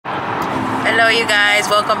Hello you guys,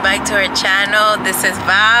 welcome back to our channel. This is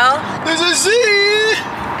Val. This is Z.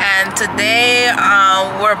 And today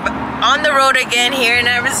we're on the road again here in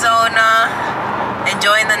Arizona,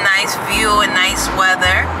 enjoying the nice view and nice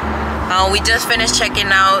weather. We just finished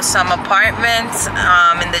checking out some apartments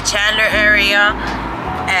in the Chandler area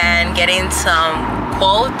and getting some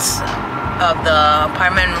quotes of the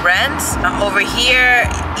apartment rents. Over here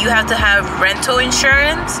you have to have rental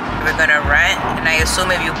insurance. We're gonna rent, and I assume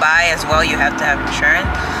if you buy as well you have to have insurance.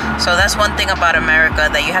 So that's one thing about America,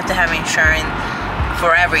 that you have to have insurance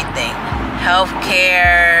for everything.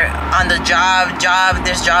 Healthcare, on the job,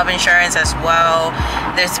 there's job insurance as well.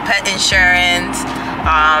 There's pet insurance,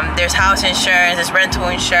 there's house insurance, there's rental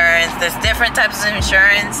insurance, there's different types of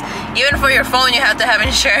insurance. Even for your phone you have to have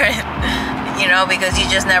insurance. You know, because you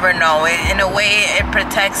just never know. In a way, it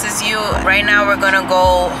protects you. Right now, we're gonna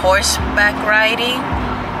go horseback riding.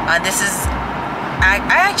 I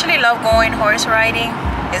actually love going horse riding.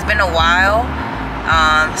 It's been a while,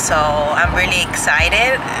 so I'm really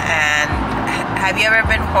excited. And have you ever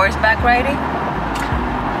been horseback riding?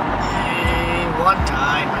 One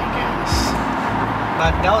time, I guess.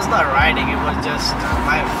 But that was not riding. It was just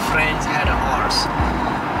my friends had a horse,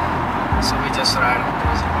 so we just ride on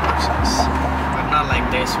those horses. But not like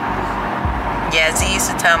this one. Yeah, he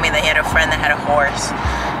used to tell me that he had a friend that had a horse.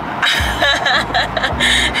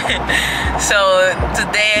 So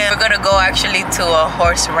today we're gonna go actually to a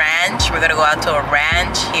horse ranch. We're gonna go out to a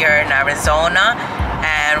ranch here in Arizona,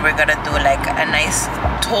 and we're gonna do like a nice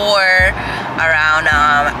tour around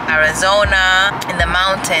Arizona in the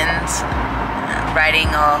mountains, riding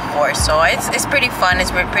a horse. So it's pretty fun.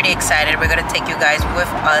 We're pretty excited. We're gonna take you guys with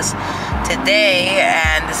us today,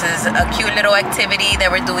 and this is a cute little activity that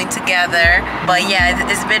we're doing together. But yeah,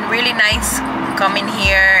 it's been really nice coming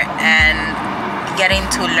here and getting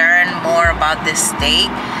to learn more about this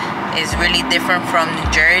state. It's really different from New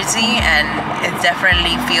Jersey, and it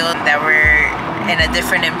definitely feels that we're in a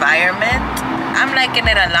different environment. I'm liking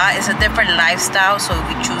it a lot. It's a different lifestyle, so if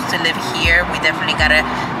we choose to live here, we definitely gotta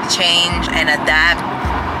change and adapt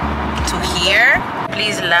to here.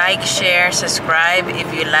 Please like, share, subscribe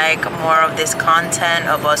if you like more of this content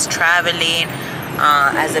of us traveling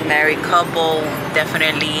as a married couple.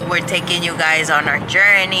 Definitely we're taking you guys on our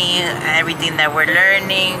journey, everything that we're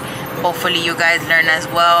learning. Hopefully you guys learn as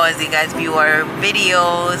well as you guys view our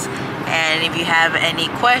videos. And if you have any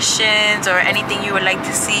questions or anything you would like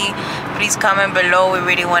to see, please comment below. We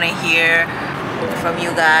really want to hear from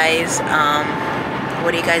you guys.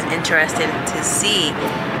 What are you guys interested to see,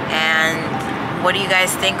 and what do you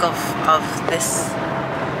guys think of this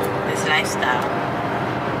lifestyle?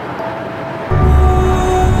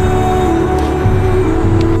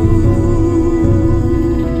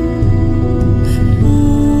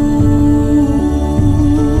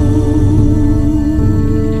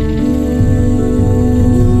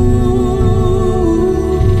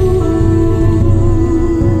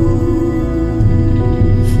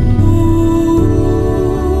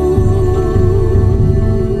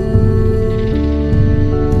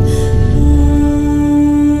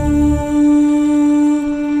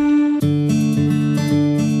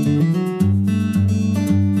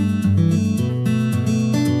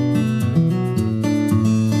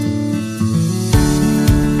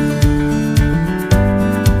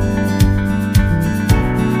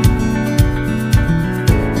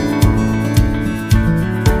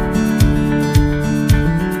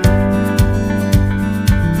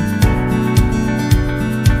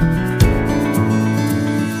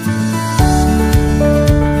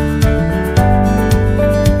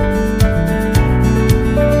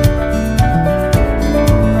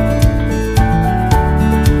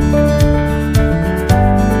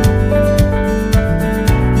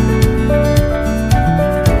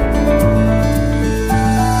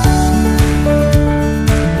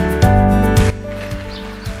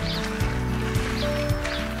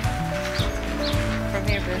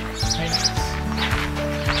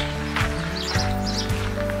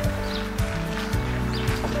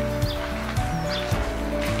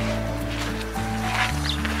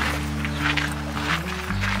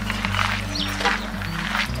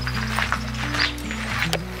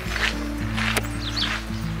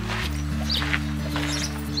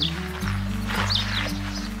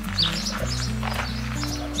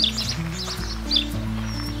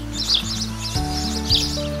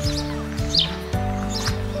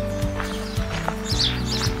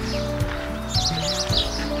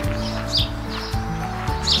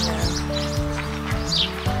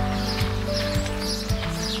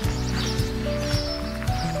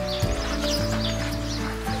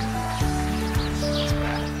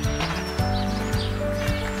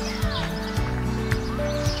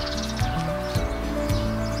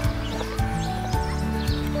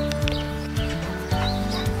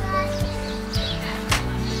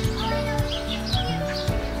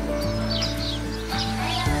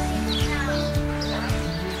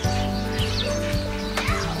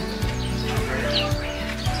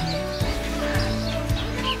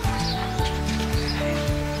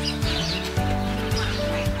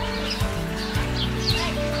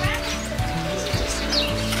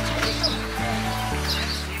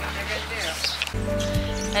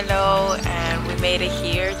 Hello, and we made it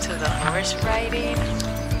here to the horse riding.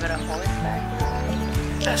 We got a horseback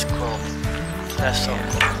ride. That's cool. That's so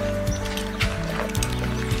cool.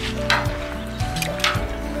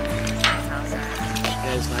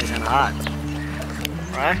 Yeah, it's nice and hot.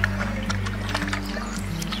 Right?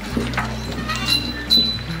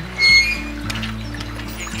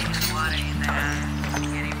 Water in the hand.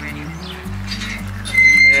 Getting ready.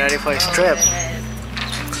 You ready for his trip?